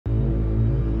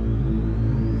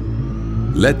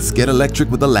Let's get electric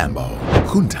with the Lambo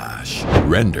Countach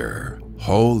Render.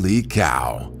 Holy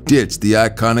cow! Ditch the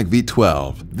iconic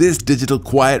V12. This digital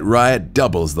quiet riot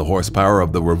doubles the horsepower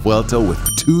of the Revuelto with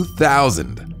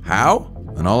 2,000. How?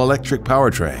 An all-electric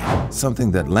powertrain, something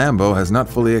that Lambo has not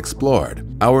fully explored.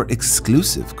 Our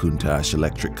exclusive Countach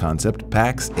electric concept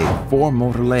packs a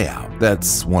 4-motor layout.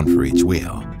 That's one for each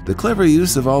wheel. The clever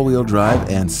use of all-wheel drive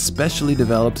and specially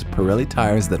developed Pirelli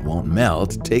tires that won't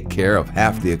melt take care of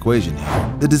half the equation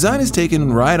here. The design is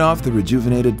taken right off the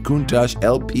rejuvenated Countach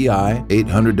LPI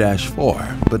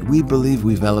 800-4, but we believe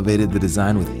we've elevated the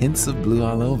design with hints of blue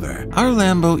all over. Our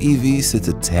Lambo EV sits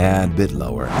a tad bit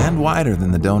lower and wider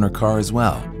than the donor car as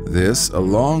well. This,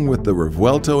 along with the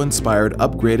Revuelto-inspired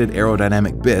upgraded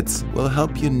aerodynamic bits, will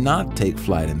help you not take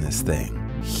flight in this thing.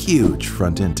 Huge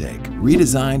front intake,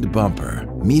 redesigned bumper,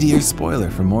 meteor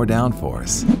spoiler for more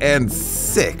downforce, and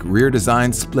sick rear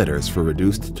design splitters for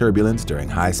reduced turbulence during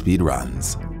high-speed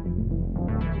runs.